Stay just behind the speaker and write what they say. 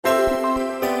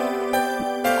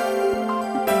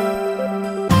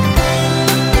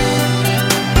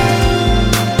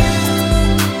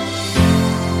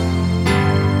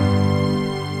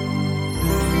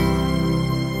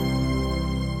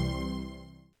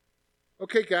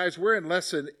Okay, guys, we're in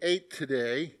lesson 8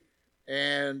 today,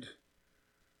 and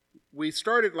we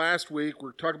started last week.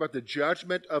 We're talking about the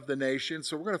judgment of the nation,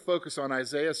 so we're going to focus on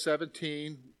Isaiah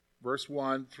 17, verse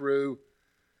 1, through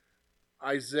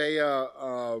Isaiah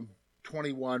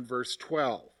 21, verse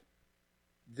 12.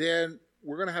 Then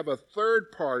we're going to have a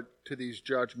third part to these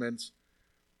judgments,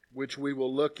 which we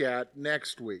will look at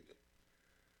next week.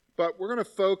 But we're going to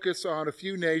focus on a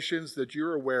few nations that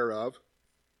you're aware of.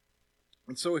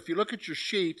 And so if you look at your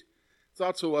sheet, it's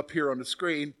also up here on the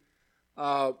screen,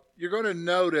 you're going to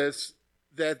notice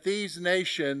that these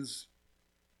nations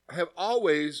have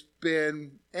always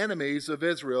been enemies of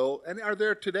Israel and are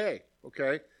there today,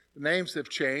 okay? The names have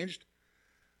changed,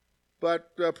 but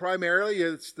primarily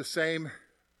it's the same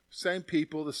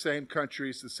people, the same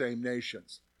countries, the same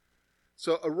nations.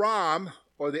 So Aram,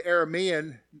 or the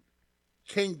Aramean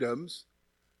kingdoms,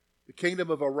 the kingdom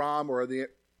of Aram,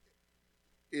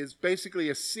 is basically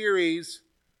a series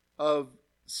of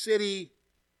city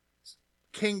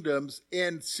kingdoms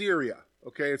in Syria.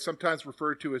 Okay, it's sometimes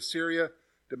referred to as Syria.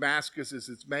 Damascus is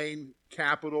its main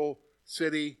capital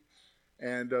city,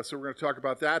 and so we're going to talk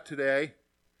about that today.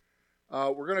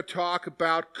 We're going to talk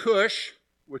about Cush,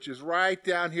 which is right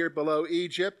down here below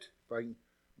Egypt.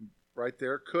 Right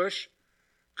there, Cush.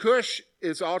 Cush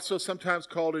is also sometimes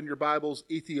called in your Bibles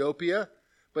Ethiopia,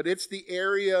 but it's the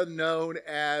area known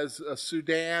as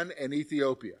Sudan and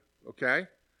Ethiopia, okay?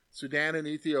 Sudan and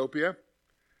Ethiopia.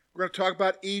 We're going to talk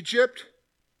about Egypt,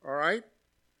 all right?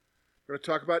 We're going to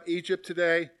talk about Egypt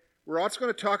today. We're also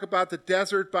going to talk about the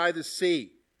desert by the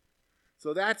sea.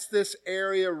 So that's this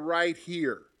area right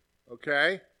here,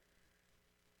 okay?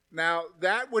 Now,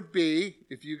 that would be,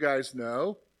 if you guys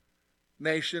know,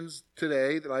 nations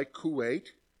today like Kuwait,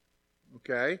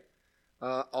 okay?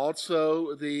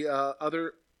 Also the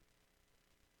other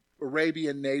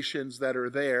Arabian nations that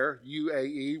are there,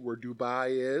 UAE, where Dubai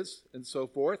is, and so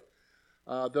forth.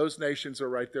 Those nations are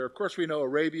right there. Of course, we know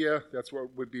Arabia. That's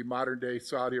what would be modern-day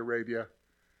Saudi Arabia.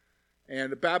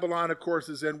 And Babylon, of course,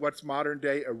 is in what's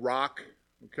modern-day Iraq,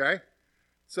 okay?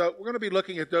 So we're going to be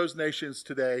looking at those nations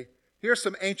today. Here's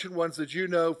some ancient ones that you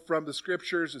know from the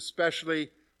Scriptures,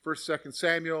 especially 1st, 2nd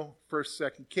Samuel, 1st,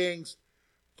 2nd Kings,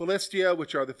 Philistia,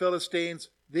 which are the Philistines.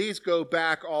 These go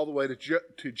back all the way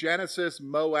to Genesis,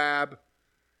 Moab,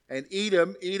 and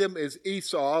Edom. Edom is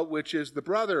Esau, which is the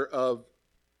brother of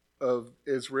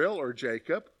Israel or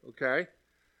Jacob, okay?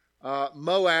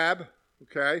 Moab,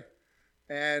 okay?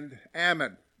 And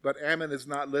Ammon. But Ammon is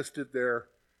not listed there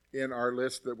in our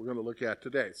list that we're going to look at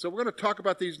today. So we're going to talk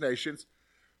about these nations.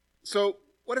 So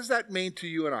what does that mean to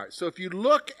you and I? So if you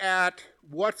look at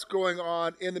what's going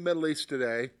on in the Middle East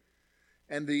today,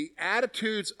 and the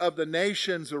attitudes of the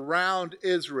nations around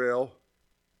Israel,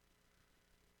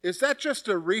 is that just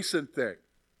a recent thing?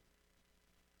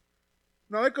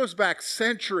 No, it goes back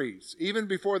centuries, even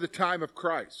before the time of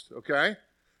Christ, okay? It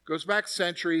goes back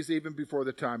centuries, even before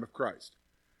the time of Christ.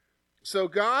 So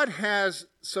God has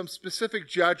some specific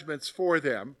judgments for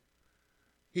them.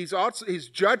 He's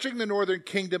judging the northern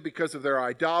kingdom because of their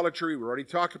idolatry. We already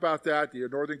talked about that. The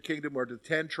northern kingdom were the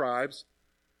 10 tribes.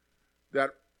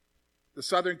 The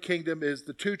southern kingdom is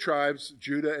the 2 tribes,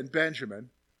 Judah and Benjamin.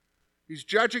 He's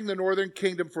judging the northern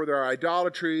kingdom for their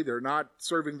idolatry. They're not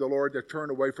serving the Lord. They're turned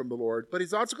away from the Lord. But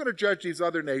he's also going to judge these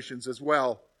other nations as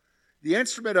well. The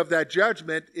instrument of that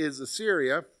judgment is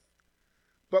Assyria.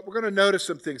 But we're going to notice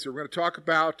some things here. We're going to talk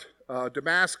about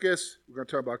Damascus. We're going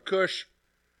to talk about Cush.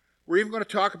 We're even going to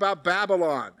talk about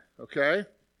Babylon, okay?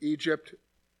 Egypt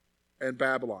and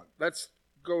Babylon. Let's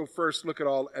go first look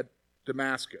at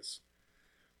Damascus.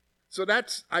 So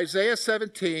that's Isaiah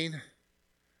 17,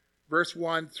 verse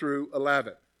 1 through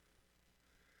 11.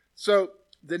 So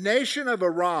the nation of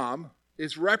Aram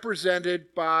is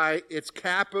represented by its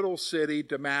capital city,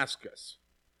 Damascus.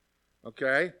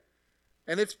 Okay?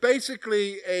 And it's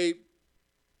basically a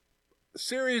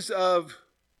series of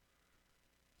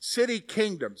city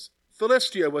kingdoms.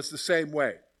 Philistia was the same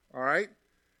way, all right?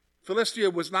 Philistia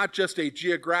was not just a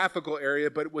geographical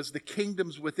area, but it was the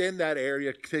kingdoms within that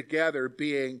area together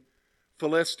being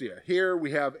Philistia. Here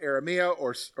we have Aramea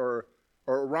or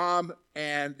Aram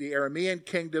and the Aramean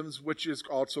kingdoms, which is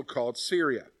also called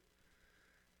Syria.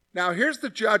 Now here's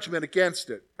the judgment against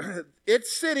it.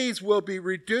 Its cities will be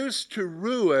reduced to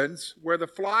ruins where the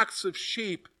flocks of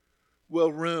sheep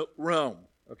will roam,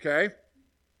 okay?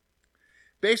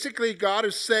 Basically, God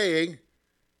is saying,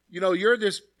 you're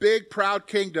this big, proud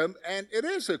kingdom, and it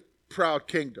is a proud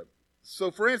kingdom. So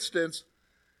for instance,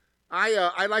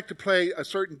 I like to play a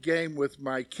certain game with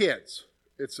my kids.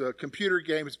 It's a computer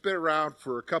game. It's been around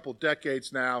for a couple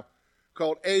decades now,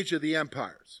 called Age of the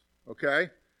Empires,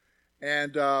 okay?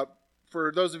 And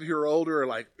for those of you who are older,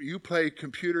 like, you play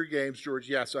computer games, George?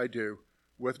 Yes, I do,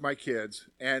 with my kids.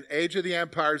 And Age of the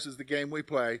Empires is the game we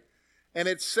play. And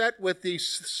it's set with these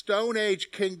Stone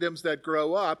Age kingdoms that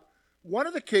grow up. One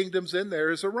of the kingdoms in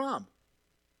there is Aram.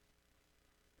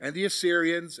 And the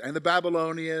Assyrians and the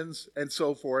Babylonians and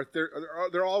so forth.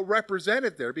 They're all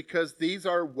represented there because these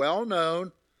are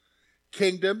well-known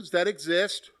kingdoms that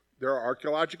exist. There are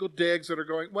archaeological digs that are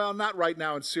going, well, not right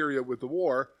now in Syria with the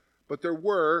war, but there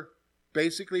were,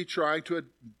 basically trying to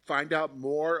find out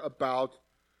more about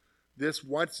this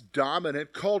once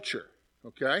dominant culture,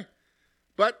 okay?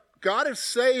 But God is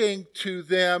saying to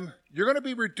them, you're going to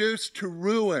be reduced to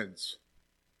ruins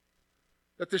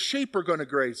that the sheep are going to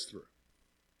graze through.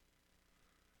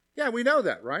 Yeah, we know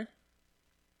that, right?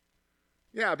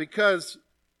 Yeah, because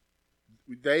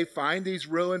they find these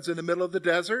ruins in the middle of the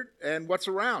desert, and what's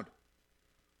around?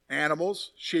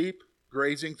 Animals, sheep,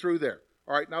 grazing through there.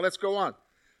 All right, now let's go on.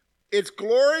 Its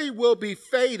glory will be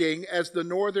fading as the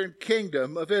northern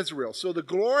kingdom of Israel. So the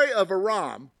glory of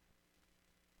Aram,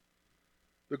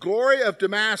 the glory of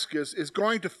Damascus is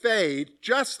going to fade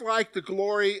just like the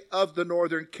glory of the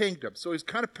northern kingdom. So he's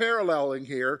kind of paralleling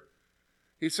here.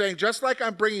 He's saying, just like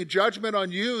I'm bringing judgment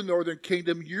on you, northern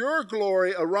kingdom, your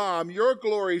glory, Aram, your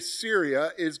glory,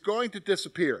 Syria, is going to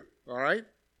disappear. All right?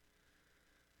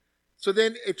 So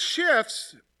then it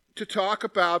shifts to talk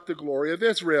about the glory of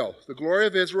Israel. The glory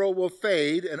of Israel will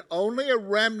fade, and only a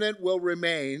remnant will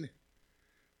remain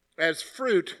as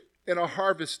fruit in a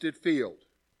harvested field.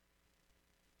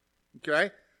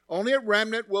 Okay? Only a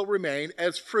remnant will remain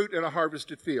as fruit in a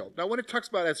harvested field. Now, when it talks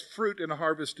about as fruit in a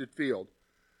harvested field,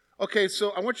 okay,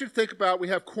 so I want you to think about, we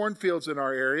have cornfields in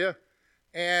our area,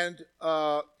 and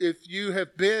if you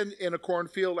have been in a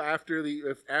cornfield after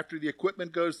the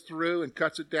equipment goes through and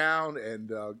cuts it down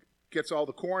and gets all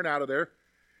the corn out of there,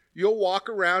 you'll walk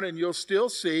around and you'll still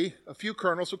see a few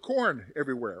kernels of corn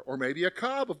everywhere, or maybe a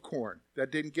cob of corn that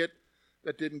didn't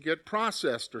get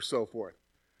processed or so forth.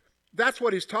 That's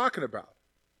what he's talking about.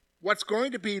 What's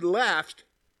going to be left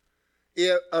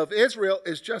of Israel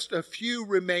is just a few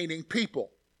remaining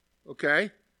people,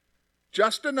 okay?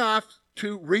 Just enough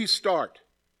to restart,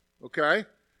 okay?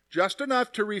 Just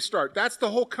enough to restart. That's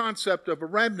the whole concept of a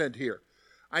remnant here.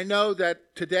 I know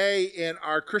that today in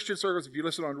our Christian circles, if you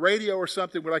listen on radio or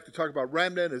something, we like to talk about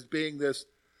remnant as being this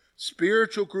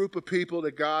spiritual group of people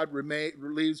that God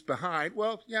leaves behind.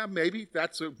 Well, yeah, maybe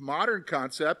that's a modern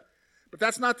concept, but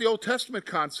that's not the Old Testament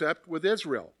concept with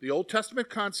Israel. The Old Testament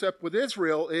concept with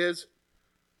Israel is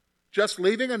just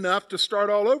leaving enough to start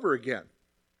all over again.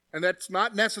 And that's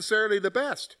not necessarily the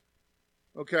best,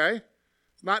 okay?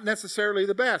 It's not necessarily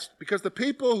the best, because the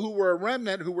people who were a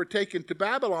remnant who were taken to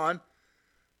Babylon,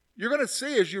 you're going to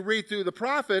see as you read through the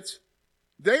prophets,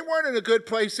 they weren't in a good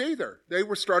place either. They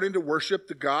were starting to worship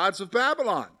the gods of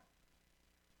Babylon.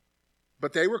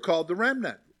 But they were called the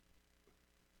remnant.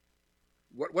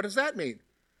 What does that mean?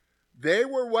 They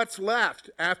were what's left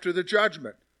after the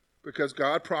judgment, because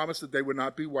God promised that they would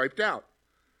not be wiped out.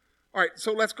 All right,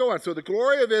 so let's go on. So the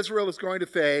glory of Israel is going to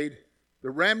fade. The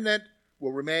remnant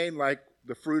will remain like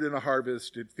the fruit in a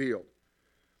harvested field.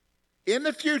 In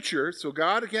the future, so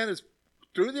God again is,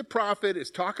 through the prophet, is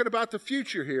talking about the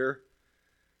future here.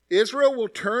 Israel will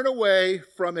turn away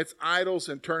from its idols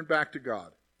and turn back to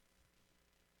God.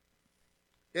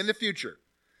 In the future.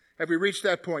 Have we reached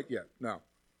that point yet? No.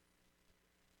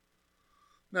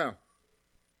 No.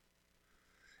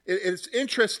 It's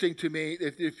interesting to me,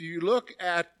 if you look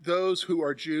at those who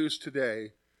are Jews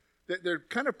today, that they're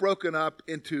kind of broken up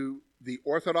into the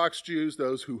Orthodox Jews,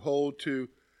 those who hold to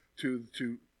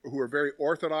who are very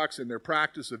orthodox in their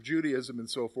practice of Judaism and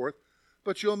so forth,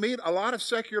 but you'll meet a lot of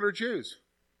secular Jews.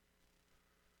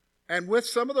 And with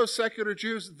some of those secular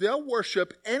Jews, they'll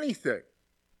worship anything.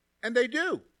 And they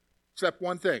do, except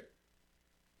one thing.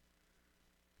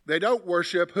 They don't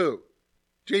worship who?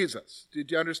 Jesus.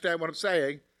 Did you understand what I'm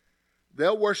saying?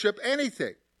 They'll worship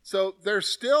anything. So there's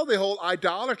still the whole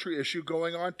idolatry issue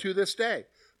going on to this day.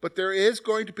 But there is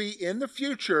going to be in the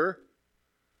future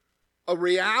a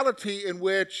reality in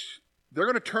which they're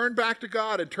going to turn back to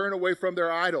God and turn away from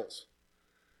their idols.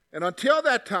 And until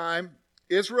that time,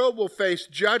 Israel will face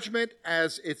judgment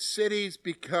as its cities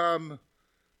become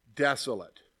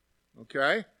desolate.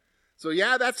 Okay? So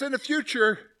yeah, that's in the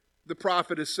future, the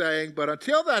prophet is saying, but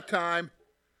until that time,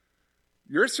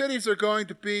 your cities are going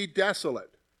to be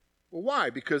desolate. Well,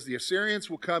 why? Because the Assyrians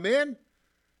will come in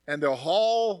and they'll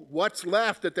haul what's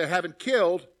left that they haven't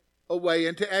killed away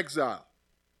into exile.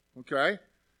 Okay?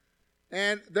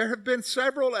 And there have been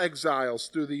several exiles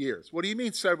through the years. What do you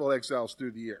mean several exiles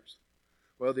through the years?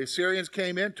 Well, the Assyrians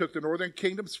came in, took the northern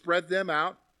kingdom, spread them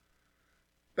out.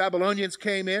 Babylonians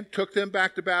came in, took them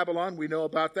back to Babylon. We know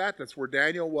about that. That's where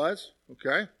Daniel was.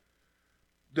 Okay.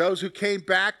 Those who came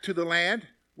back to the land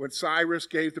when Cyrus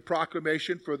gave the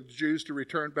proclamation for the Jews to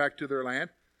return back to their land.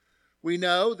 We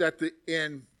know that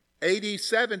in AD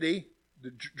 70,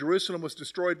 Jerusalem was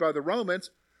destroyed by the Romans,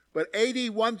 but AD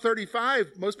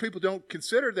 135, most people don't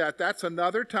consider that. That's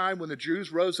another time when the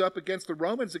Jews rose up against the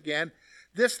Romans again.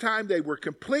 This time they were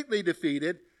completely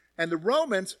defeated, and the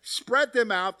Romans spread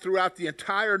them out throughout the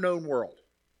entire known world.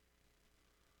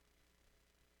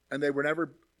 And they were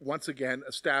never once again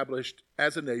established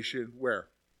as a nation where?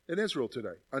 In Israel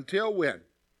today. Until when?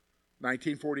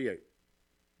 1948.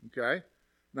 Okay?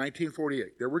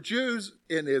 1948. There were Jews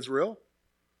in Israel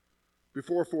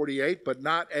before 48, but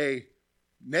not a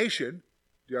nation.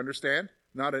 Do you understand?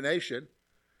 Not a nation.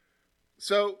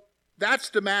 So that's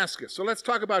Damascus. So let's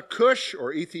talk about Cush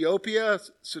or Ethiopia,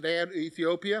 Sudan,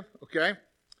 Ethiopia. Okay?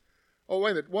 Oh,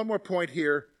 wait a minute. One more point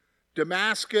here.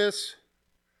 Damascus,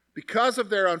 because of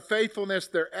their unfaithfulness,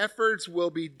 their efforts will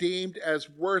be deemed as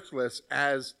worthless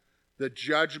as the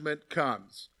judgment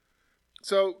comes.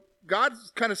 So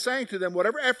God's kind of saying to them,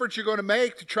 whatever efforts you're going to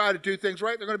make to try to do things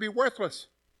right, they're going to be worthless.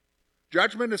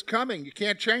 Judgment is coming. You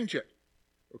can't change it.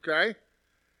 Okay?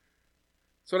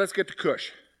 So let's get to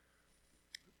Cush.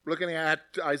 We're looking at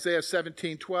Isaiah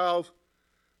 17:12,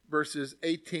 verses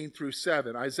 18 through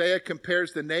 7. Isaiah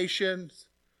compares the nations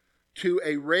to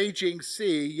a raging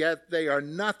sea, yet they are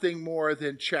nothing more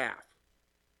than chaff.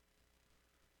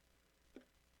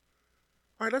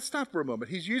 All right, let's stop for a moment.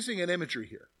 He's using an imagery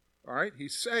here. All right,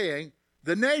 he's saying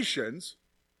the nations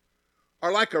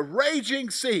are like a raging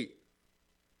sea,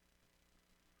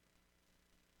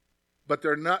 but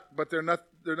they're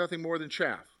nothing more than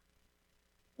chaff.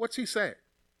 What's he saying?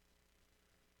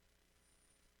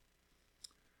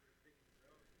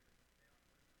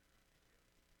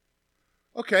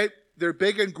 Okay, they're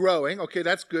big and growing. Okay,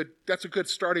 that's good. That's a good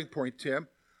starting point, Tim.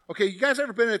 Okay, you guys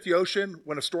ever been at the ocean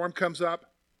when a storm comes up?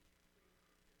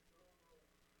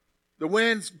 The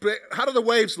winds, how do the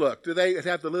waves look? Do they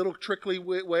have the little trickly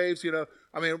waves? You know,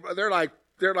 I mean, they're like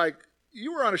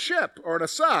you were on a ship or in a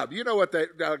sub. You know what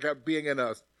being in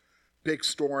a big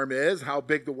storm is, how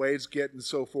big the waves get and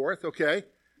so forth, okay?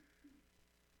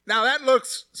 Now that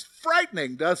looks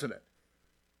frightening, doesn't it?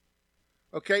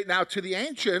 Okay, now to the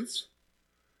ancients,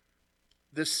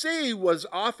 the sea was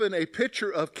often a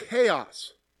picture of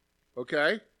chaos,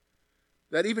 okay?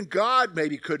 That even God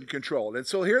maybe couldn't control. And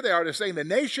so here they are, they're saying the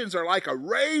nations are like a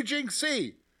raging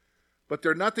sea, but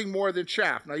they're nothing more than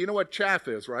chaff. Now, you know what chaff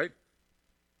is, right?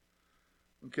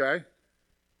 Okay?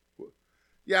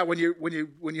 Yeah, when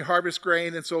you harvest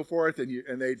grain and so forth,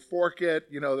 and they fork it,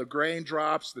 you know, the grain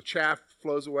drops, the chaff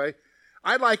flows away.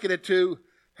 I liken it to,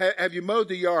 have you mowed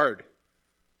the yard?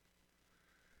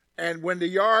 And when the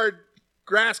yard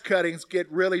grass cuttings get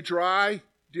really dry,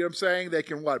 do you know what I'm saying? They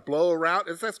can blow around.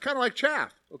 That's kind of like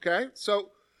chaff, okay? So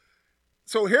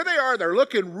here they are. They're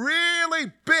looking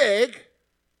really big.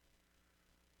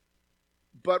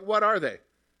 But what are they?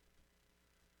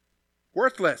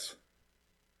 Worthless.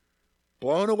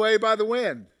 Blown away by the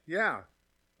wind. Yeah,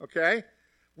 okay?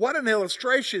 What an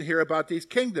illustration here about these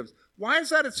kingdoms. Why is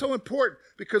that it's so important?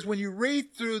 Because when you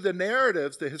read through the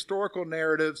narratives, the historical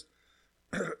narratives,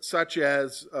 such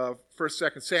as 1st,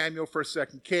 2nd Samuel, 1st,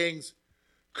 2nd Kings,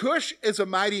 Cush is a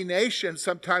mighty nation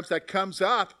sometimes that comes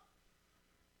up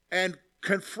and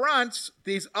confronts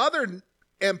these other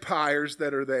empires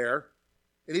that are there,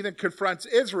 and even confronts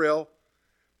Israel,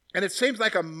 and it seems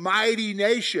like a mighty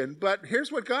nation, but here's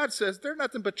what God says, they're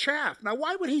nothing but chaff. Now,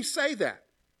 why would he say that?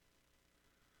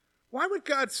 Why would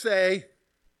God say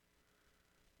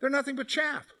they're nothing but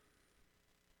chaff?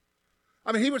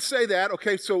 I mean, he would say that,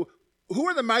 okay, so who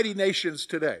are the mighty nations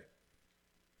today?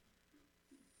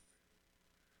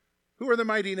 Who are the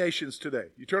mighty nations today?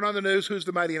 You turn on the news, who's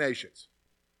the mighty nations?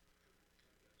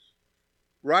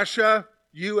 Russia,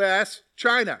 U.S.,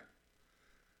 China.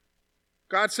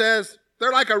 God says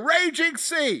they're like a raging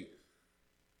sea,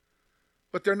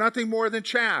 but they're nothing more than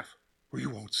chaff. Well, you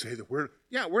won't say that we're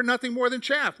nothing more than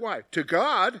chaff. Why? To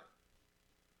God,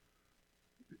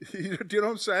 do you know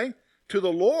what I'm saying? To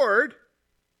the Lord,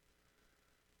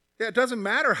 yeah, it doesn't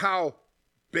matter how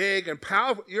big and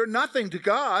powerful, you're nothing to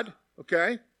God,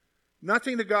 okay?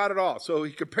 Nothing to God at all. So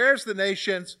he compares the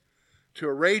nations to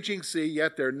a raging sea,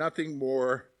 yet they're nothing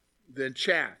more than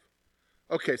chaff.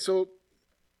 Okay, so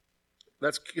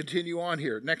let's continue on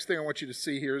here. Next thing I want you to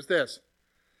see here is this.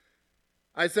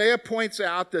 Isaiah points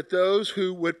out that those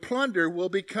who would plunder will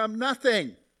become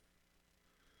nothing.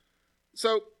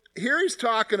 So here he's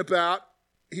talking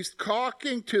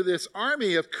to this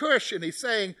army of Cush, and he's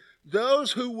saying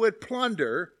those who would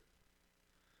plunder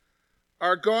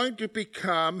are going to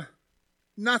become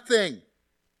nothing.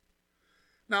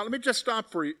 Now, let me just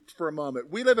stop for a moment.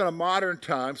 We live in a modern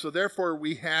time, so therefore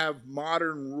we have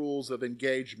modern rules of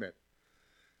engagement.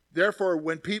 Therefore,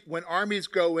 when armies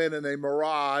go in and they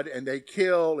maraud and they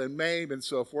kill and maim and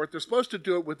so forth, they're supposed to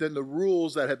do it within the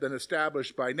rules that have been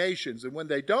established by nations. And when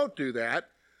they don't do that,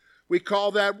 we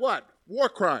call that what? War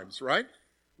crimes, right?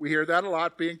 We hear that a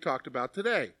lot being talked about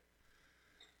today.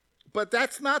 But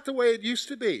that's not the way it used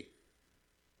to be.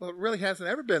 Well, it really hasn't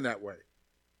ever been that way.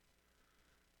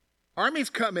 Armies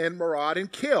come in, maraud,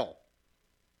 and kill.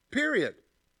 Period.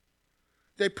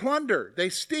 They plunder. They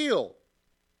steal.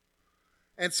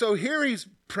 And so here he's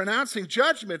pronouncing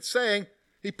judgment, saying,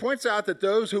 he points out that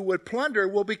those who would plunder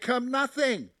will become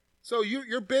nothing. So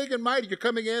you're big and mighty. You're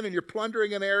coming in and you're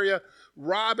plundering an area,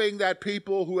 robbing that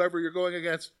people, whoever you're going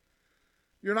against.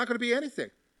 You're not going to be anything.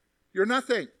 You're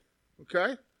nothing.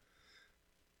 Okay?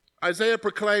 Isaiah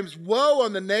proclaims, woe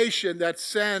on the nation that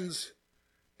sends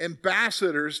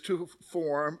ambassadors to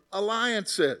form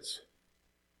alliances.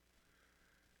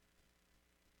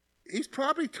 He's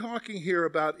probably talking here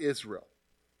about Israel.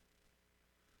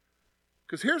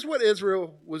 Because here's what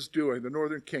Israel was doing, the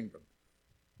northern kingdom.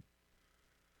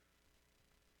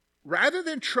 Rather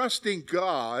than trusting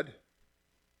God,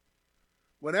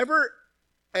 whenever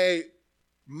a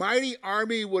mighty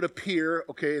army would appear,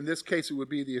 okay, in this case it would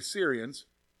be the Assyrians,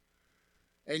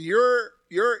 and you're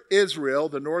Israel,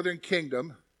 the northern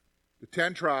kingdom, the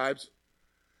 10 tribes,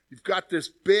 you've got this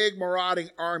big marauding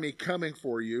army coming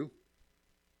for you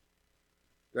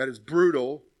that is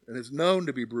brutal and is known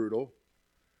to be brutal.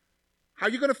 How are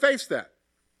you going to face that?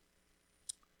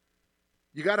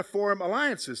 You got to form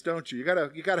alliances, don't you? You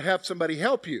got to have somebody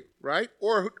help you, right?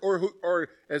 Or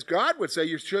as God would say,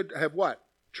 you should have what?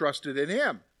 Trusted in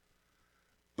him.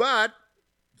 But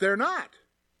they're not.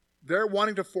 They're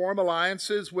wanting to form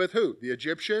alliances with who? The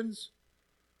Egyptians,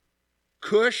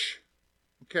 Cush,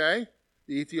 okay,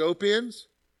 the Ethiopians,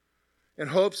 in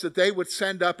hopes that they would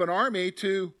send up an army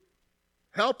to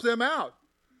help them out.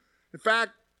 In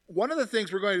fact, one of the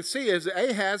things we're going to see is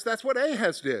Ahaz, that's what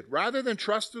Ahaz did. Rather than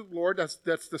trust the Lord,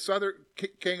 that's the southern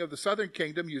king of the southern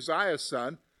kingdom, Uzziah's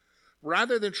son.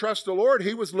 Rather than trust the Lord,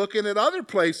 he was looking at other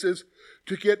places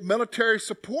to get military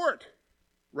support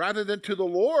rather than to the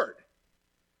Lord.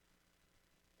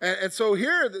 And so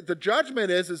here the judgment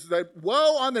is that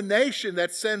woe on the nation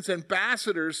that sends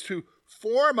ambassadors to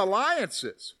form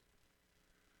alliances.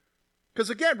 Because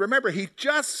again, remember, he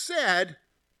just said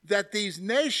that these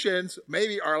nations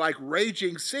maybe are like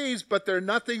raging seas, but they're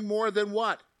nothing more than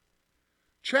what?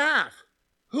 Chaff.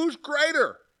 Who's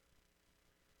greater?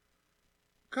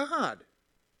 God.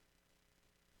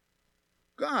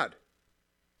 God.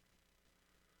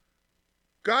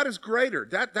 God is greater.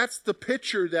 That's the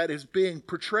picture that is being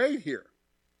portrayed here.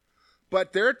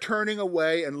 But they're turning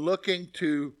away and looking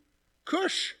to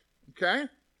Cush, okay?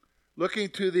 Looking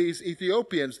to these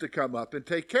Ethiopians to come up and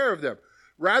take care of them.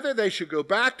 Rather, they should go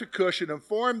back to Cush and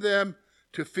inform them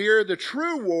to fear the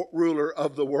true ruler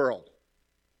of the world.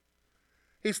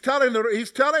 He's telling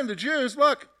the Jews,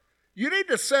 look, you need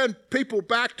to send people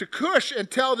back to Cush and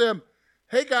tell them,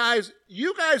 hey guys,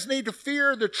 you guys need to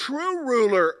fear the true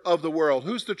ruler of the world.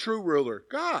 Who's the true ruler?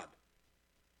 God.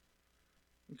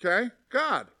 Okay?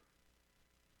 God.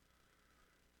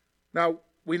 Now,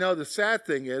 we know the sad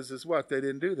thing is what? They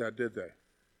didn't do that, did they?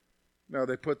 No,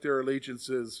 they put their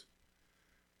allegiances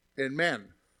in men.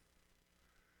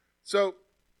 So,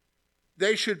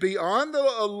 they should be on the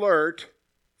alert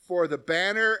for the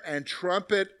banner and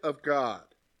trumpet of God.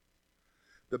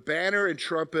 The banner and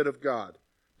trumpet of God.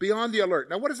 Be on the alert.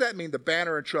 Now, what does that mean, the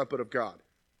banner and trumpet of God?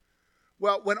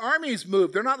 Well, when armies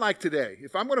move, they're not like today.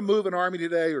 If I'm going to move an army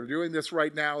today or doing this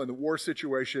right now in the war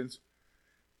situations,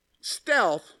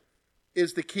 stealth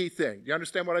is the key thing. You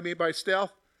understand what I mean by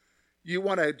stealth? You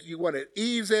want to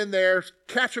ease in there,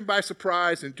 catch them by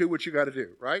surprise, and do what you got to do,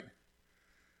 right?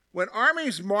 When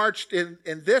armies marched in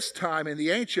this time, in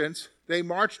the ancients, they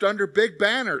marched under big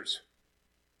banners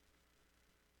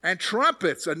and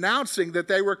trumpets announcing that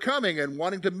they were coming and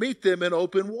wanting to meet them in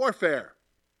open warfare.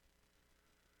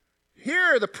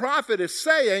 Here the prophet is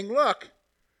saying, look,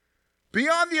 be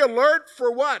on the alert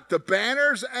for what? The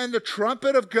banners and the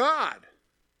trumpet of God.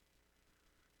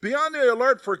 Be on the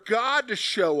alert for God to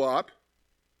show up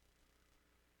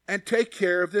and take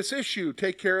care of this issue,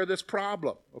 take care of this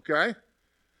problem, okay?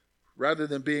 Rather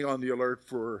than being on the alert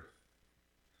for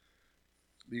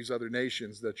these other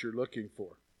nations that you're looking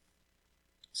for.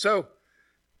 So,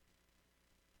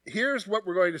 here's what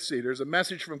we're going to see. There's a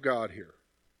message from God here.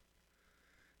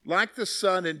 Like the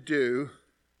sun and dew,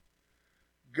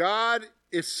 God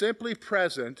is simply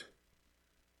present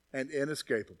and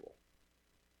inescapable.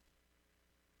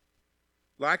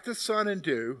 Like the sun and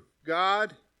dew,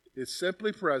 God is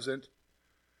simply present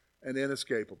and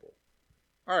inescapable.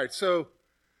 All right, so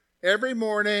every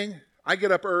morning, I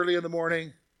get up early in the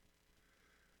morning.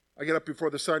 I get up before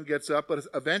the sun gets up, but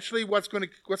eventually what's going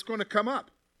to come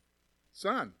up?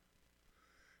 Sun.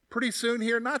 Pretty soon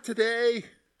here, not today,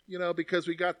 because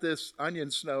we got this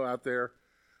onion snow out there.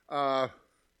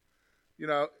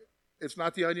 It's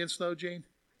not the onion snow, Gene?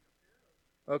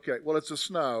 Okay, well, it's the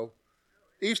snow.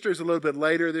 Easter's a little bit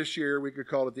later this year. We could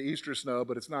call it the Easter snow,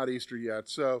 but it's not Easter yet.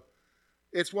 So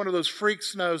it's one of those freak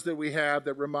snows that we have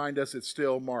that remind us it's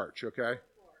still March, okay?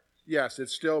 Yes,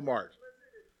 it's still March.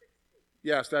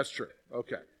 Yes, that's true.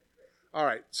 Okay. All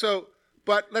right. So,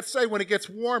 but let's say when it gets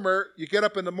warmer, you get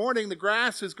up in the morning, the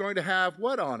grass is going to have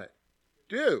what on it?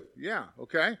 Dew. Yeah,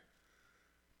 okay.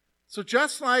 So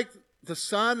just like the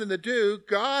sun and the dew,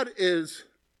 God is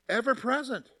ever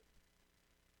present.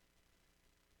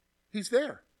 He's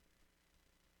there.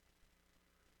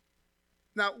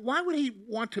 Now, why would he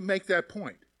want to make that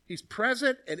point? He's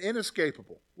present and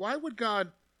inescapable. Why would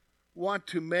God want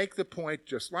to make the point,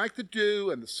 just like the dew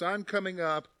and the sun coming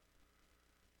up,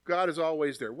 God is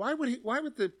always there? Why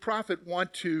would the prophet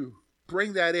want to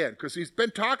bring that in? Because he's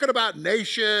been talking about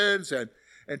nations and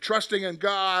trusting in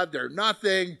God. They're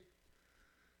nothing.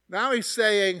 Now he's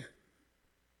saying,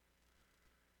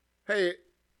 hey,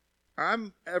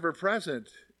 I'm ever present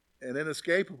and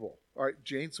inescapable. All right,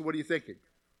 Jane, so what are you thinking?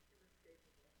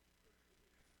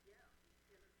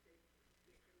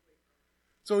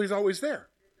 So he's always there.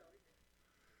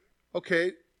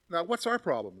 Okay, now what's our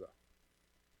problem, though?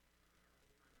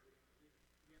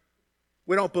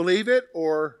 We don't believe it,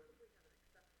 or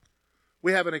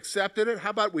we haven't accepted it.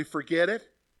 How about we forget it?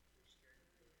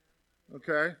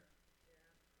 Okay.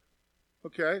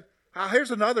 Okay.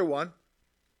 Here's another one.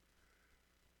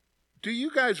 Do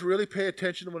you guys really pay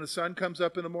attention when the sun comes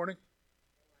up in the morning?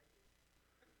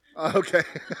 Okay.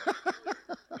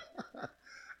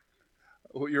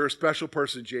 Well, you're a special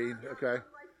person, Gene. Okay.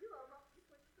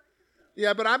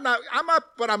 Yeah, but I'm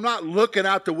not looking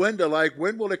out the window like,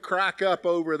 when will it crack up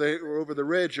over the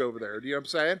ridge over there? Do you know what I'm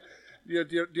saying?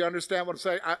 Do you understand what I'm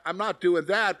saying? I'm not doing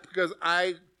that because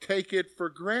I take it for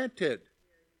granted.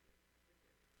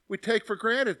 We take for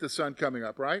granted the sun coming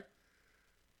up, right?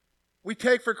 We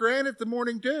take for granted the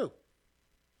morning dew.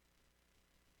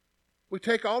 We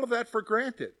take all of that for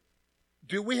granted.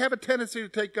 Do we have a tendency to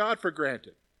take God for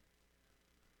granted?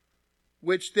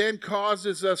 Which then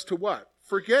causes us to what?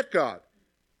 Forget God.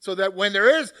 So that when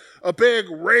there is a big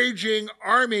raging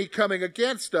army coming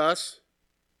against us,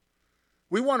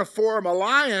 we want to form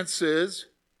alliances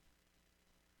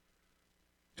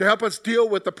to help us deal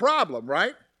with the problem,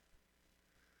 right?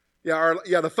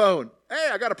 The phone. Hey,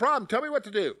 I got a problem. Tell me what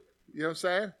to do. You know what I'm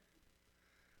saying?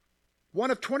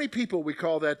 One of 20 people we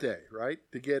call that day, right?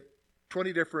 To get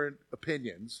 20 different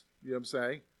opinions. You know what I'm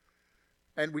saying?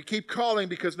 And we keep calling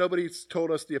because nobody's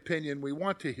told us the opinion we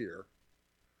want to hear.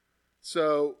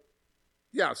 So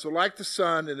like the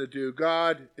sun and the dew,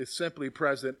 God is simply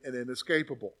present and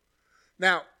inescapable.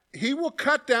 Now, he will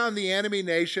cut down the enemy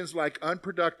nations like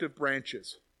unproductive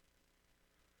branches.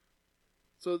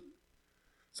 So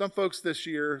some folks this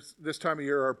time of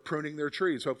year, are pruning their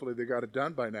trees. Hopefully they got it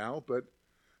done by now, but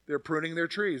they're pruning their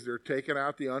trees. They're taking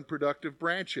out the unproductive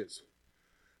branches.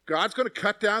 God's going to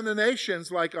cut down the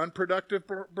nations like unproductive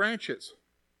branches.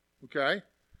 Okay?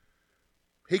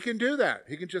 He can do that.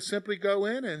 He can just simply go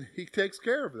in and he takes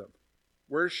care of them.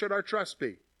 Where should our trust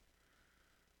be?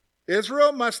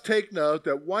 Israel must take note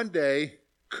that one day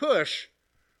Cush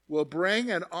will bring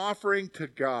an offering to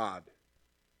God.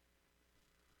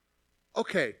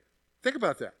 Okay, think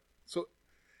about that. So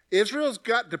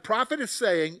the prophet is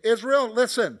saying, Israel,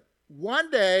 listen, one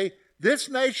day this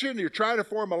nation you're trying to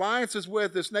form alliances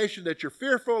with, this nation that you're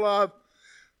fearful of,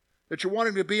 that you're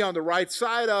wanting to be on the right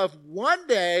side of, one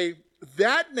day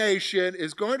that nation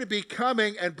is going to be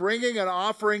coming and bringing an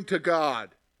offering to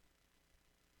God.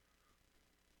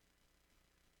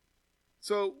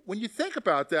 So when you think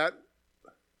about that,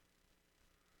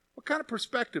 what kind of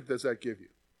perspective does that give you?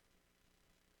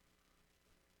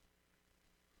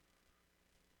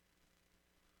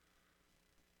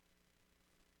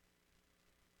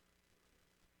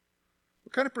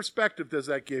 What kind of perspective does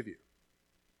that give you?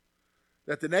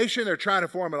 That the nation they're trying to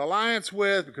form an alliance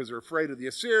with because they're afraid of the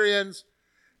Assyrians,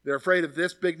 they're afraid of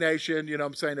this big nation, you know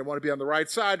what I'm saying, they want to be on the right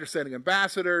side, they're sending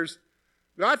ambassadors.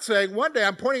 God's saying, one day,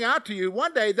 I'm pointing out to you,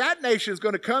 one day that nation is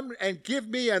going to come and give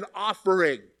me an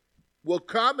offering. Will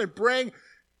come and bring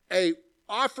an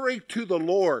offering to the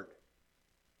Lord.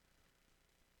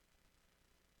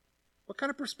 What kind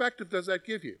of perspective does that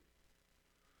give you?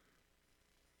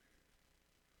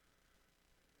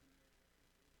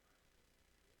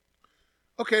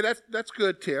 Okay, that's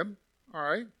good, Tim. All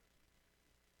right.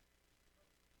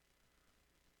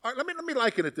 All right, let me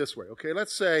liken it this way, okay?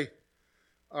 Let's say,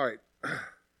 all right,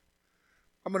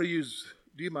 I'm going to use,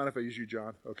 do you mind if I use you,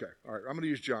 John? Okay, all right, I'm going to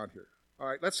use John here. All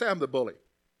right, let's say I'm the bully,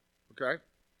 okay?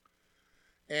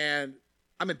 And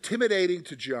I'm intimidating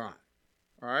to John,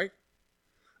 all right?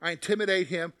 I intimidate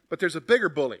him, but there's a bigger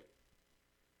bully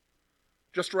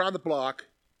just around the block,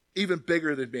 even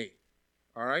bigger than me,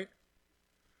 all right?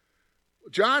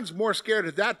 John's more scared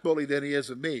of that bully than he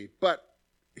is of me, but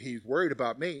he's worried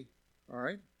about me, all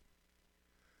right?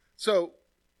 So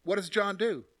what does John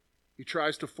do? He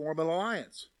tries to form an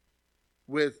alliance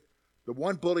with the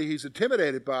one bully he's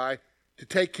intimidated by to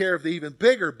take care of the even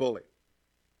bigger bully.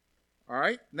 All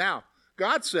right? Now,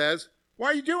 God says, why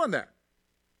are you doing that?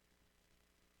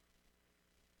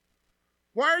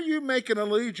 Why are you making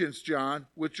allegiance, John,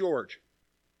 with George?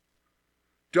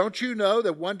 Don't you know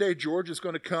that one day George is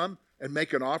going to come and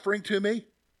make an offering to me?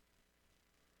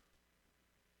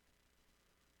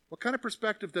 What kind of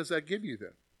perspective does that give you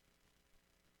then?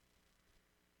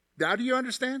 Now do you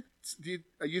understand?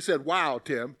 You said, wow,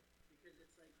 Tim. Because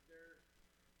it's like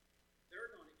they're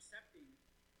not accepting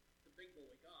the big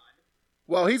bully God.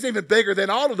 Well, he's even bigger than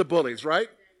all of the bullies, right?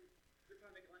 And they're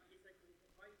kind of like, he's like, well,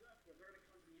 why are you up? Well, they're going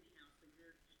to come to me anyhow, so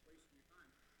you're just wasting your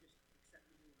time. Just accept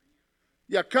me who I am.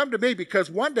 Yeah, come to me, because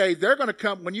one day they're going to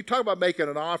come. When you talk about making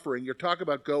an offering, you're talking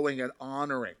about going and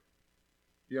honoring.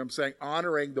 You know what I'm saying?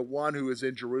 Honoring the one who is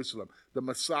in Jerusalem, the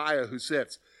Messiah who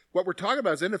sits. What we're talking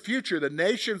about is in the future, the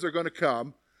nations are going to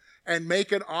come and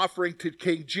make an offering to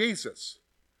King Jesus.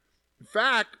 In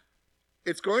fact,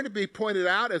 it's going to be pointed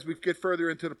out as we get further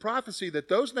into the prophecy that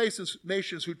those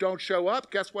nations who don't show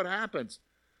up, guess what happens?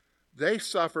 They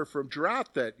suffer from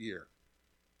drought that year.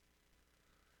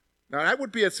 Now, that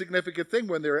would be a significant thing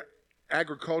when they're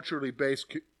agriculturally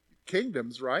based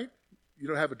kingdoms, right? You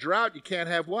don't have a drought, you can't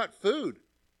have what? Food.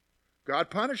 God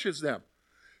punishes them.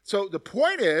 So the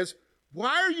point is,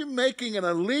 why are you making an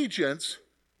allegiance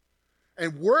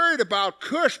and worried about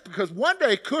Cush? Because one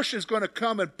day Cush is going to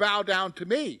come and bow down to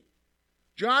me.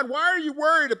 John, why are you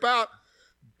worried about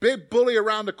big bully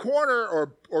around the corner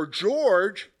or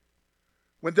George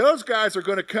when those guys are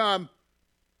going to come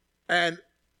and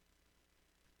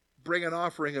bring an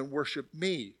offering and worship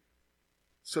me,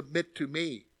 submit to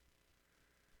me?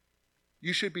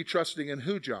 You should be trusting in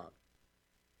who, John?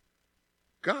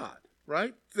 God.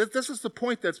 Right? This is the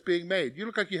point that's being made. You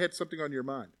look like you had something on your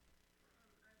mind.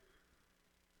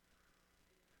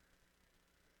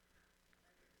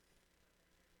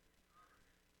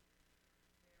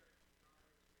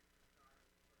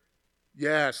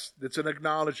 Yes, it's an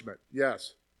acknowledgement.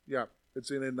 Yes. Yeah,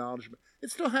 it's an acknowledgement.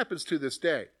 It still happens to this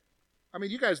day. I mean,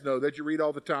 you guys know that. You read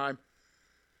all the time.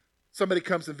 Somebody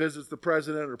comes and visits the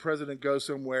president, or the president goes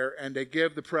somewhere, and they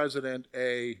give the president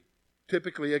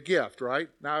typically a gift, right?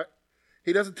 Now,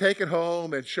 he doesn't take it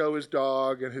home and show his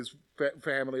dog and his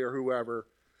family or whoever.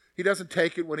 He doesn't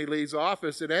take it when he leaves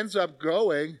office. It ends up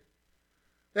going,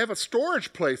 they have a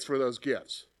storage place for those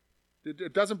gifts.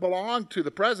 It doesn't belong to the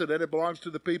president. It belongs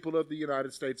to the people of the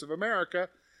United States of America.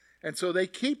 And so they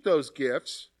keep those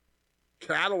gifts,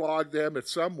 catalog them at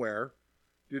somewhere.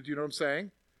 Do you know what I'm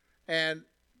saying? And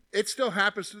it still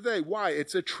happens today. Why?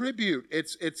 It's a tribute.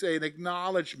 It's an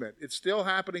acknowledgement. It's still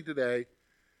happening today.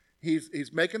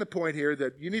 He's making the point here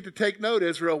that you need to take note,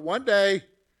 Israel. One day,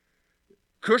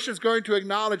 Cush is going to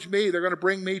acknowledge me. They're going to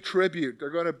bring me tribute.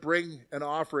 They're going to bring an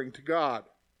offering to God.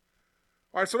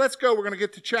 All right, so let's go. We're going to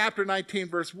get to chapter 19,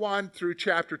 verse 1 through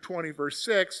chapter 20, verse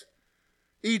 6.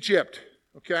 Egypt,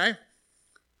 okay?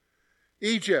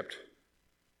 Egypt.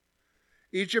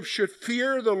 Egypt should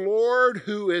fear the Lord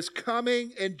who is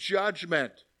coming in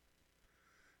judgment.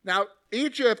 Now,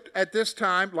 Egypt at this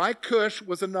time, like Cush,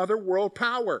 was another world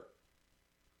power.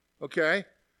 Okay?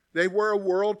 They were a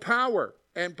world power.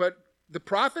 But the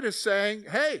prophet is saying,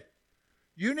 hey,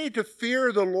 you need to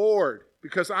fear the Lord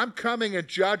because I'm coming in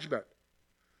judgment.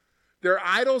 Their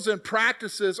idols and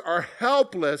practices are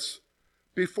helpless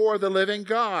before the living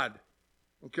God.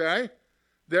 Okay?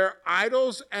 Their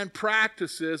idols and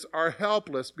practices are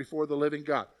helpless before the living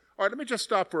God. All right, let me just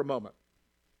stop for a moment.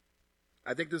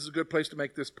 I think this is a good place to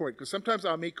make this point because sometimes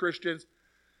I'll meet Christians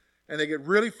and they get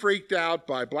really freaked out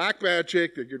by black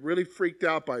magic. They get really freaked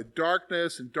out by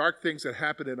darkness and dark things that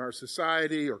happen in our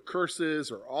society or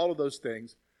curses or all of those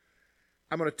things.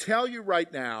 I'm going to tell you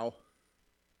right now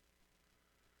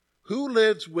who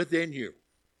lives within you.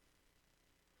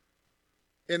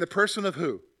 In the person of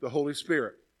who? The Holy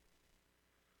Spirit.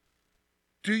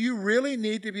 Do you really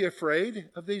need to be afraid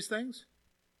of these things?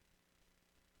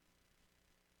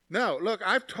 No. Look,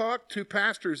 I've talked to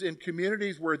pastors in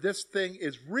communities where this thing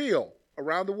is real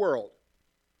around the world.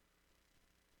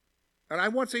 And I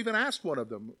once even asked one of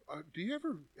them, do you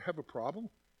ever have a problem?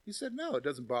 He said, no, it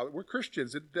doesn't bother. We're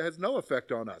Christians. It has no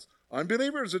effect on us.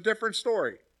 Unbelievers is a different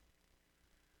story.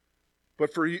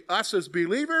 But for us as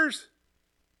believers,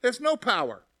 there's no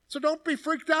power. So don't be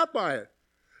freaked out by it.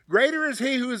 Greater is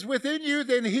he who is within you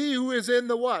than he who is in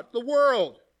the what? The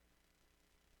world.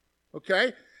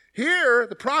 Okay? Here,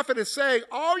 the prophet is saying,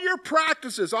 all your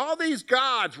practices, all these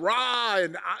gods, Ra,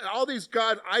 and all these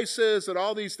gods, Isis, and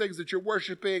all these things that you're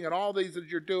worshiping, and all these that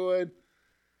you're doing,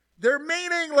 they're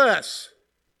meaningless.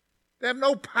 They have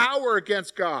no power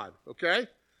against God, okay?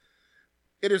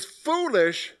 It is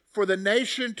foolish for the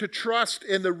nation to trust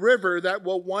in the river that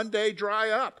will one day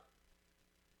dry up.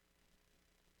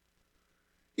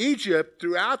 Egypt,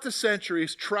 throughout the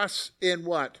centuries, trusts in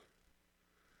what?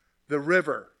 The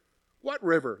river. What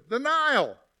river? The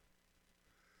Nile.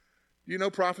 You know,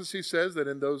 prophecy says that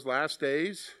in those last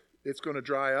days, it's going to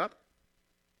dry up.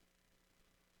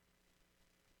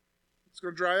 It's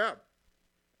going to dry up.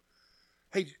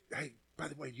 Hey, by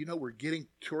the way, you know we're getting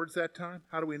towards that time?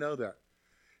 How do we know that?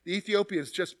 The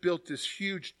Ethiopians just built this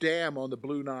huge dam on the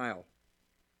Blue Nile.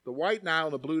 The White Nile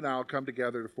and the Blue Nile come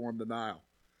together to form the Nile.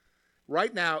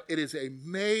 Right now, it is a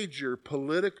major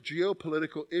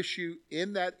geopolitical issue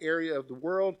in that area of the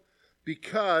world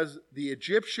because the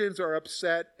Egyptians are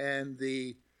upset and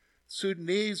the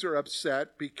Sudanese are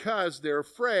upset because they're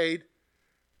afraid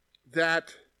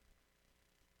that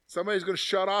somebody's going to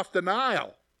shut off the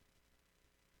Nile.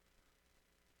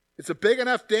 It's a big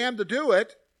enough dam to do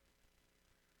it.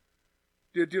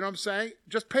 Do you know what I'm saying?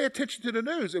 Just pay attention to the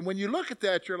news. And when you look at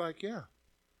that, you're like,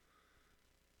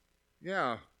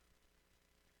 yeah,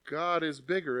 God is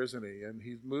bigger, isn't he? And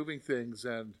he's moving things.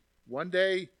 And one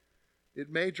day, it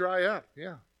may dry up.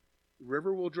 Yeah, the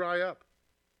river will dry up.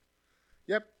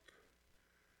 Yep.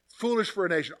 Foolish for a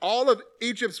nation. All of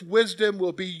Egypt's wisdom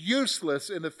will be useless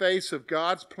in the face of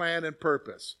God's plan and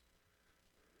purpose.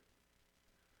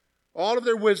 All of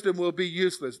their wisdom will be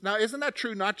useless. Now, isn't that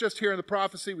true not just here in the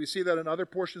prophecy? We see that in other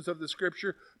portions of the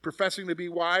scripture. Professing to be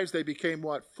wise, they became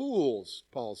what? Fools,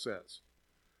 Paul says.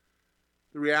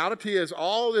 The reality is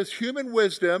all this human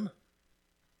wisdom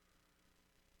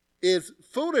is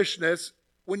foolishness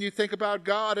when you think about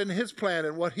God and his plan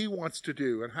and what he wants to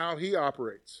do and how he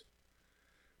operates.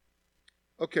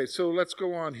 Okay, so let's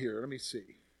go on here. Let me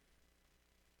see.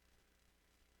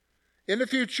 In the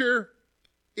future,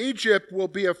 Egypt will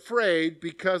be afraid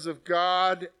because of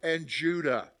God and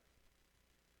Judah.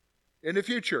 In the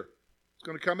future, it's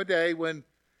going to come a day when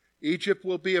Egypt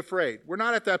will be afraid. We're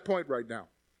not at that point right now.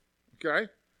 Okay?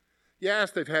 Yes,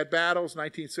 they've had battles,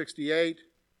 1968,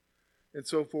 and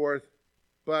so forth,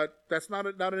 but that's not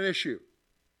an issue.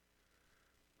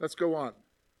 Let's go on.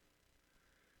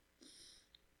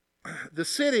 The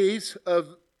cities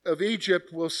of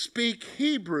Egypt will speak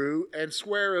Hebrew and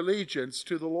swear allegiance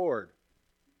to the Lord.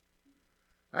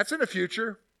 That's in the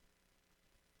future.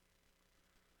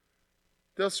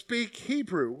 They'll speak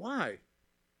Hebrew. Why?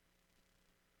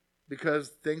 Because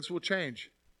things will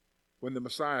change when the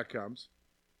Messiah comes.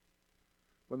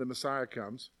 When the Messiah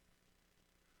comes.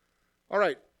 All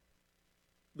right.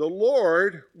 The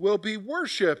Lord will be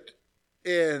worshipped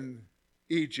in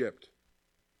Egypt.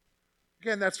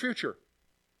 Again, that's future.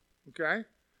 Okay?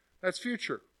 That's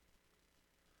future.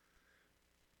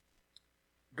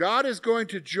 God is going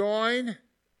to join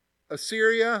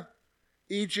Assyria,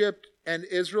 Egypt, and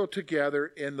Israel together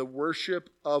in the worship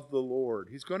of the Lord.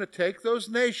 He's going to take those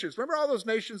nations. Remember all those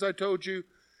nations I told you?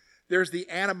 There's the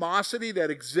animosity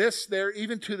that exists there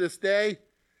even to this day.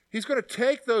 He's going to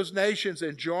take those nations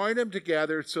and join them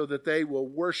together so that they will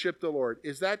worship the Lord.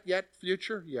 Is that yet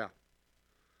future? Yeah.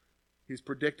 He's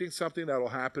predicting something that will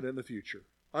happen in the future.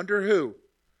 Under who?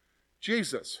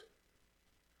 Jesus.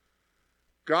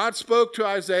 God spoke to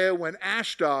Isaiah when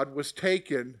Ashdod was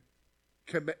taken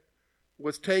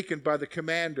by the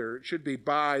commander. It should be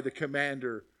by the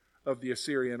commander of the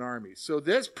Assyrian army. So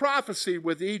this prophecy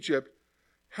with Egypt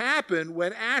happened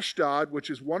when Ashdod, which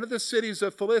is one of the cities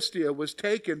of Philistia, was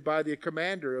taken by the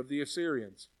commander of the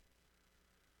Assyrians.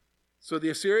 So the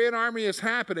Assyrian army is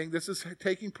happening. This is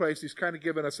taking place. He's kind of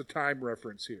giving us a time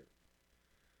reference here.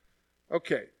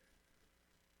 Okay.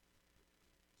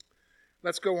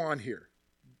 Let's go on here.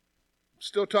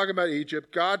 Still talking about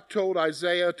Egypt. God told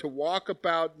Isaiah to walk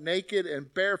about naked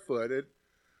and barefooted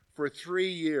for 3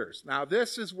 years. Now,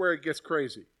 this is where it gets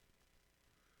crazy.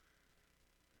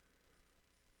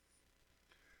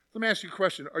 Let me ask you a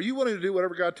question. Are you willing to do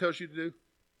whatever God tells you to do?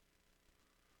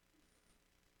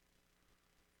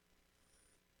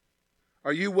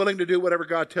 Are you willing to do whatever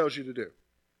God tells you to do?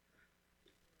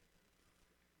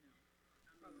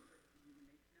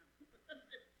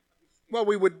 Well,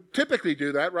 we would typically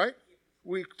do that, right?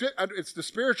 It's the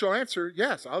spiritual answer.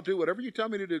 Yes, I'll do whatever you tell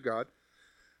me to do, God.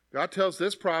 God tells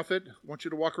this prophet, I want you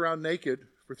to walk around naked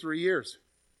for 3 years.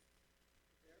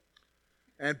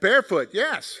 And barefoot,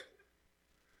 yes.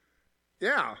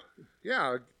 Yeah.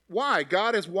 Why?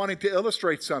 God is wanting to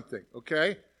illustrate something,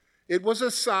 okay? It was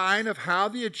a sign of how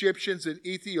the Egyptians and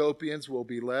Ethiopians will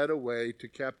be led away to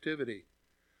captivity.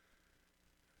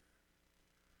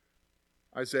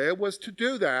 Isaiah was to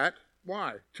do that.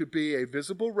 Why? To be a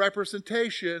visible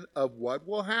representation of what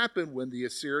will happen when the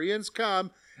Assyrians come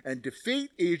and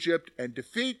defeat Egypt and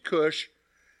defeat Cush,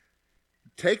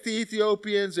 take the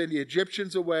Ethiopians and the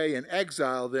Egyptians away and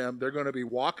exile them. They're going to be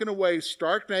walking away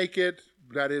stark naked.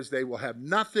 That is, they will have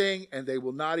nothing, and they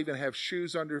will not even have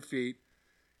shoes on their feet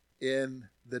in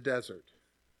the desert.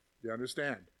 You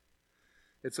understand?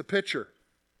 It's a picture.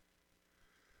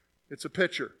 It's a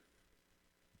picture.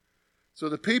 So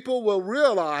the people will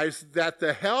realize that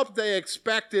the help they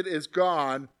expected is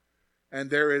gone, and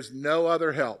there is no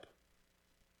other help.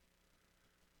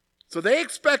 So they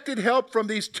expected help from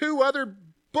these two other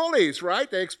bullies, right?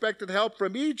 They expected help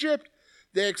from Egypt.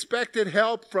 They expected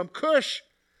help from Cush.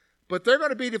 But they're going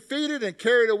to be defeated and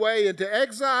carried away into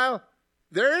exile.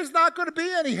 There is not going to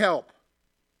be any help.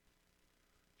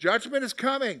 Judgment is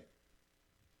coming.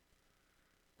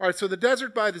 All right, so the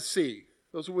desert by the sea.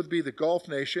 Those would be the Gulf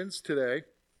nations today.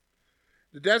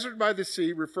 The desert by the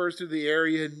sea refers to the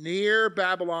area near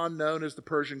Babylon known as the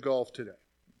Persian Gulf today.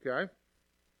 Okay?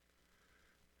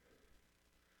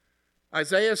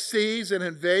 Isaiah sees an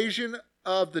invasion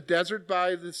of the desert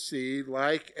by the sea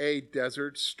like a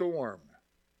desert storm.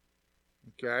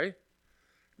 Okay?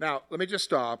 Now, let me just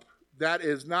stop. That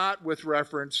is not with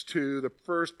reference to the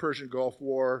first Persian Gulf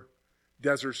War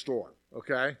desert storm.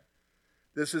 Okay?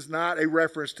 This is not a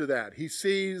reference to that. He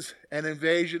sees an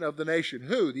invasion of the nation.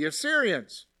 Who? The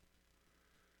Assyrians.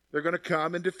 They're going to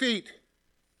come and defeat.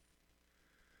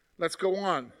 Let's go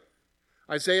on.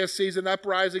 Isaiah sees an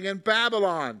uprising in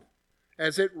Babylon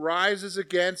as it rises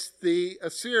against the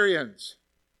Assyrians.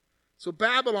 So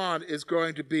Babylon is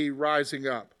going to be rising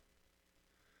up.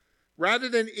 Rather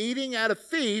than eating at a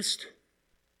feast,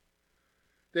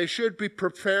 they should be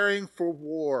preparing for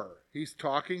war. He's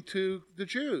talking to the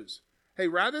Jews. Hey,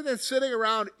 rather than sitting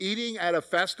around eating at a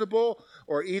festival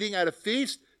or eating at a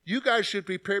feast, you guys should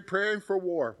be preparing for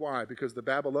war. Why? Because the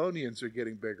Babylonians are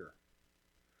getting bigger.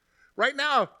 Right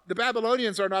now, the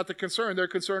Babylonians are not the concern. They're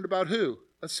concerned about who?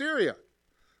 Assyria.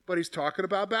 But he's talking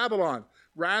about Babylon.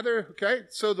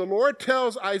 So the Lord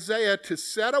tells Isaiah to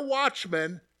set a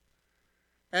watchman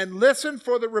and listen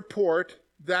for the report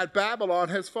that Babylon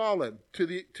has fallen to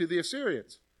the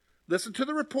Assyrians. Listen to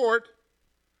the report.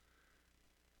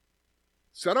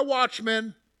 Set a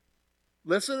watchman,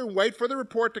 listen and wait for the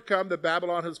report to come that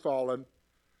Babylon has fallen.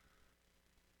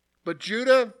 But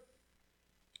Judah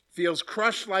feels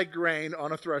crushed like grain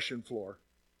on a threshing floor.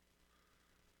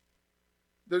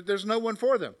 There's no one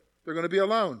for them. They're going to be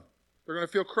alone. They're going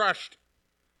to feel crushed.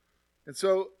 And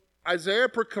so Isaiah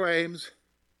proclaims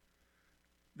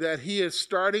that he is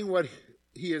stating what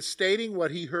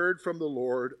he heard from the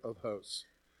Lord of hosts.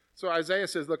 So Isaiah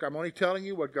says, look, I'm only telling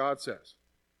you what God says.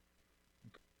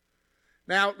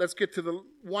 Now, let's get to the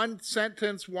one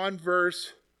sentence, one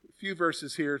verse, a few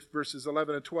verses here, verses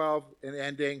 11 and 12, and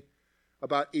ending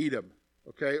about Edom,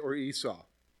 okay, or Esau.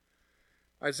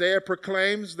 Isaiah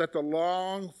proclaims that the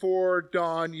longed-for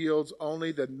dawn yields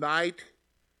only the night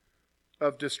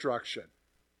of destruction.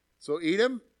 So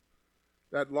Edom,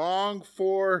 that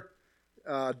longed-for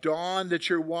dawn that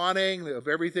you're wanting, of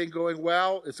everything going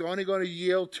well, it's only going to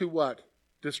yield to what?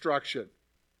 Destruction.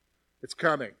 It's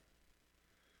coming.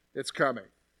 It's coming.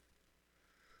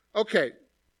 Okay,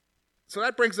 so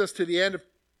that brings us to the end of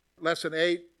Lesson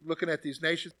 8, looking at these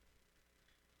nations.